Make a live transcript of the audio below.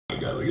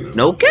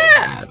No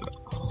cap!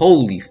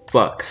 Holy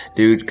fuck,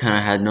 dude kinda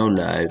had no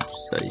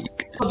lives,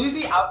 like... Bro, do you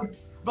see our...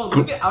 Bro,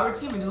 look at our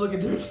team and just look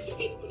at their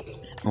team.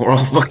 We're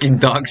all fucking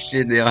dog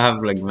shit, they all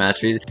have like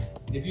mastery.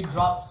 If you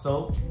drop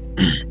soap,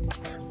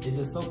 is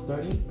the soap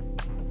dirty?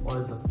 Or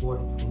is the floor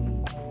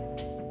clean?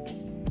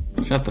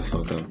 Shut the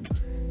fuck up.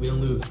 We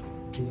don't lose.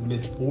 We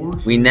miss 4.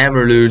 We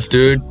never lose,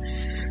 dude.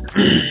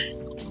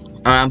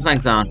 Alright, I'm playing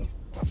sound.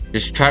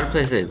 Just try to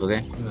play safe,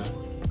 okay? Yeah.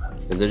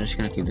 Because they're just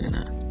gonna keep doing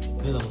that.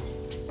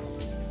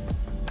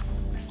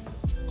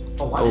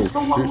 Oh, why is so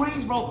long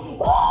range, bro?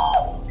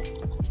 Oh!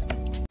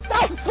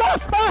 Stop!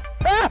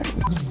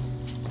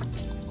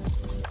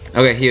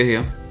 Okay,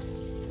 here.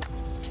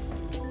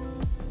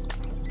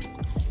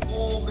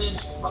 Oh, bitch.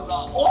 Fuck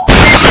off. Oh!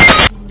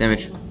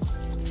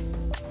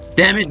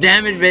 Damage,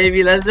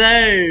 baby, let's go!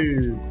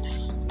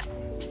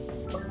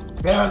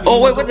 Barely. Oh,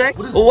 wait, what the heck?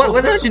 Oh, what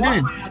the hell is you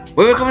doing?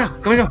 Wait, come here.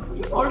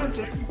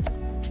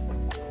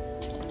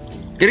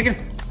 Get it.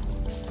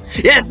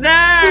 Yes, sir!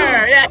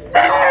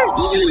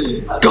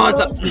 Go, up. We're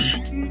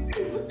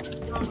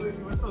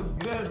so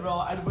good, bro.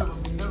 I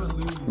never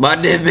lose.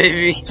 Monday,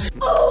 baby.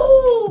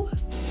 Oh,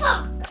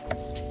 fuck.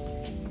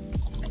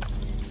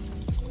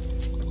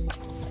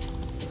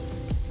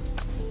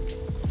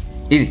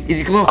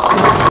 Easy, come on.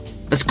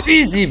 Let's go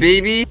easy,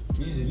 baby.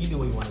 You do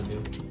what you want to do.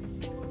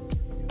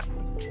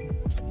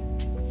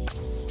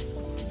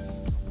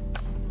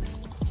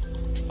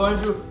 Go,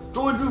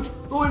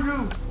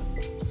 Andrew.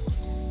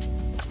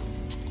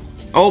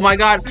 Oh my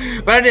god,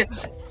 but I did.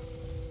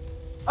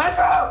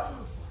 Andrew!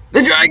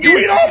 The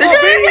dragon!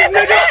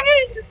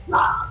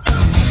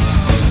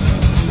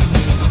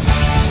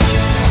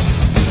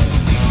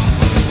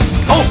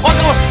 Oh, I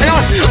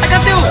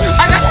got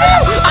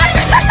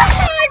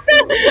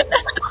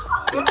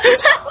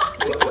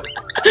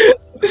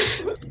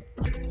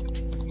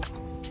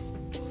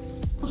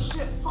Oh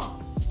shit,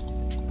 fuck.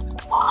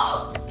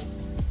 Oh.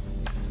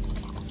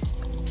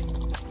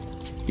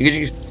 You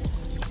get.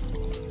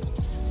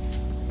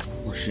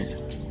 Oh shit.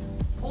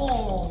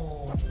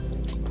 Oh.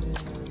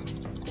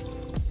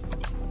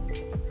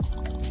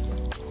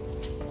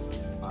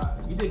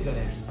 Alright, you did good,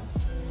 Andrew.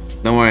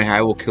 Don't worry,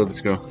 I will kill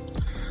this girl.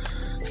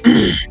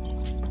 Please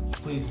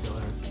kill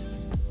her.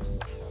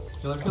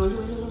 Kill her.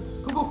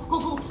 Go.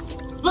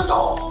 Let's go!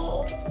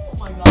 Oh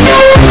my god. I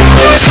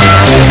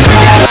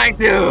like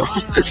to!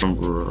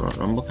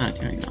 Rumble kind of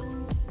carrying now.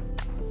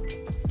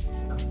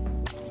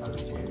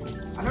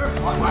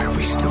 Why are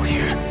we still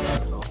here?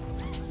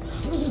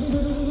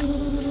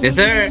 Yes,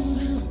 sir!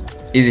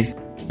 Easy.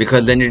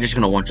 Because then you're just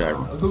gonna one-shot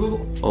him. Go.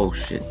 Oh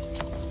shit.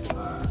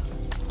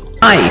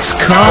 Nice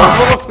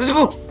car. Let's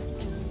go!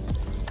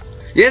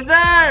 Yes,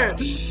 sir!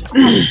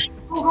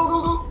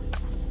 Go.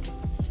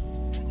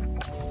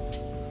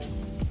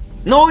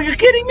 No, you're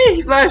kidding me!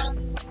 He flashed!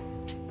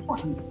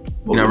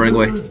 You're not running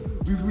away.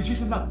 We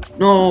chased him down.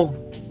 No!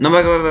 No,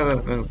 back.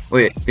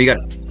 Wait, you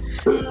got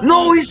it.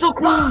 No, he's so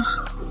close!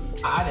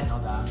 I didn't know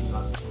that.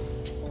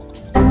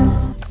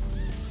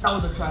 That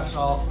was a trash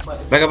shot,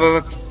 but... Back up.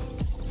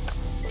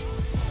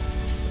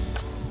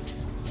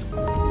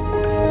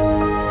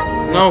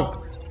 No!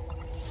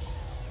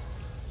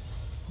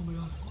 Oh my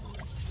god.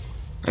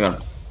 I got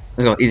him.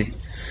 Let's go, easy.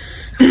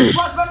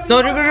 Watch,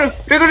 No, Draco!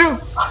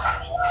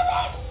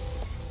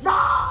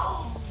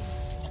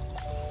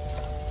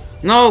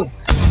 No!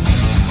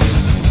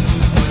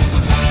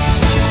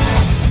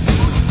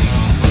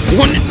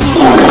 One!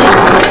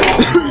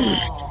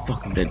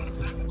 Fuck, I'm dead.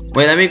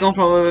 Wait, let me go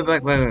from way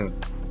back.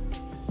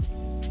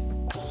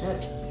 Shit.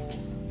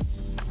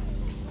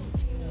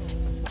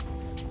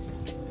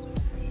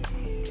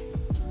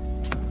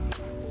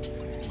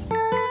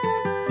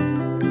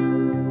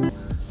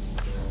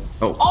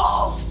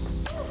 Oh!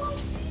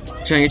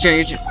 You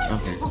chilling.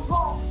 Okay.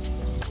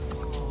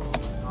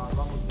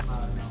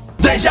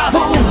 Deja vu.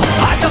 I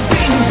just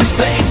been in this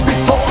place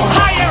before.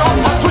 Higher on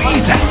the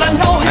street, and I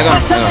know it's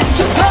my time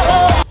to go.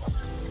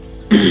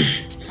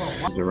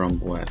 The wrong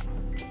boy.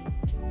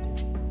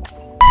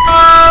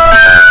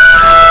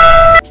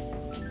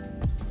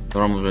 The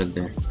wrong was right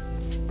there.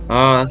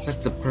 Oh, that's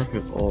like the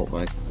perfect ult,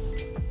 like.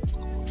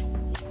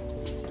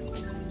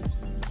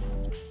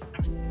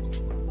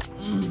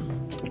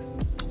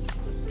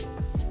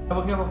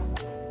 Careful.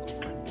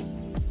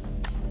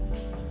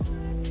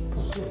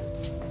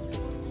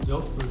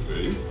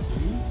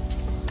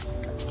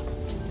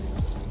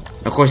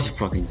 Of course he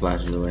fucking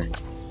flashes away.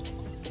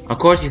 Of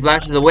course he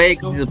flashes away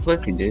because he's a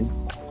pussy, dude.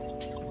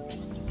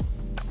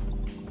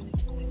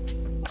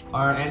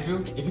 Alright,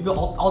 Andrew, if you go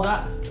all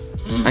that.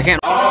 I can't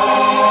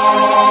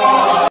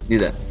do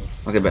that.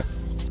 Okay, bet.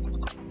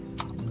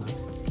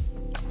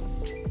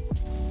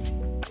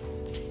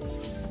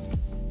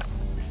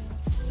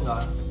 Hold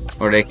on.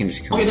 Or they can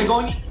just kill Okay, me. they're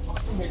going in.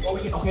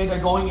 They're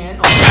going in.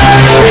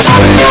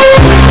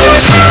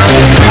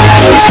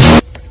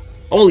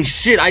 Holy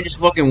shit, I just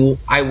fucking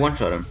I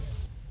one-shot him.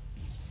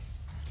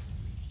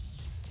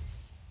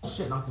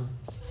 Shit, not good.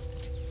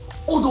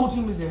 Oh, the whole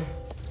team is there.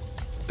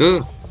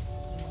 Good.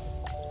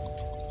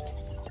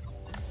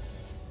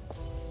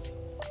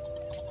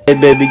 Hey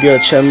baby girl,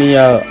 check me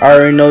out. I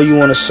already know you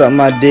wanna suck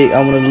my dick.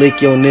 I wanna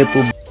lick your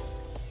nipple.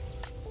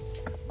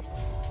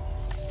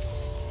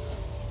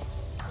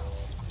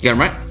 You got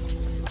him right?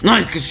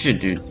 Nice, good shit,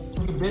 dude.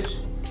 Fucking bitch.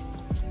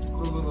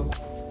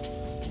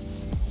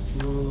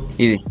 Go.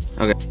 Easy.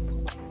 Okay.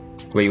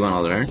 Wait, you want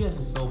all the iron? This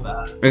is so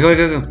bad. Wait, go.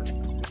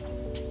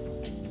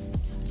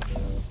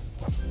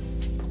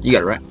 You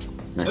got it right.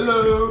 Nice.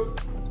 Hello.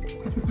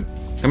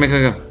 Come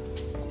here.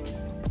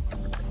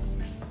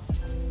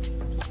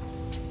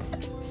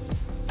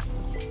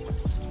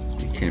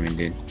 You kidding me,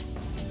 dude?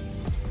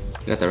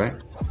 You got that right?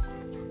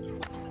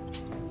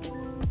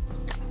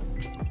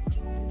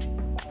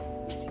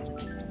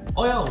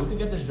 Oh yeah, we can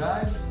get this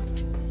drag.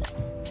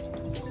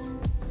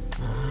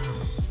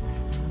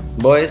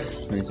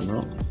 Boys, need some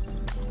help.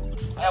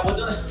 Yeah, what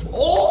the?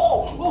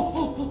 Oh!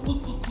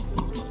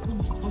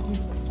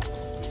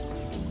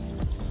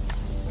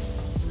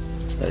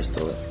 I just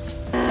stole it.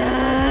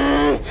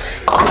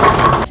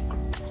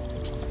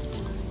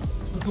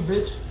 Good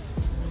bitch.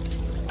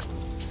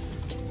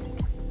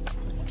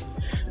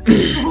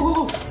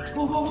 Go.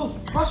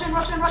 Rush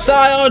in.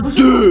 Scion,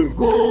 dude!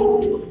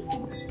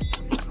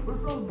 We're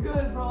so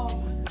good,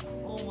 bro.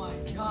 Oh my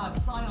god,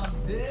 sign on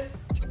this.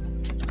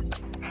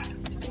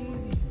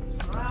 Easy,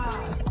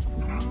 trash,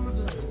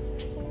 losers.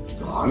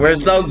 We're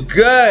so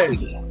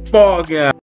good! Ball game.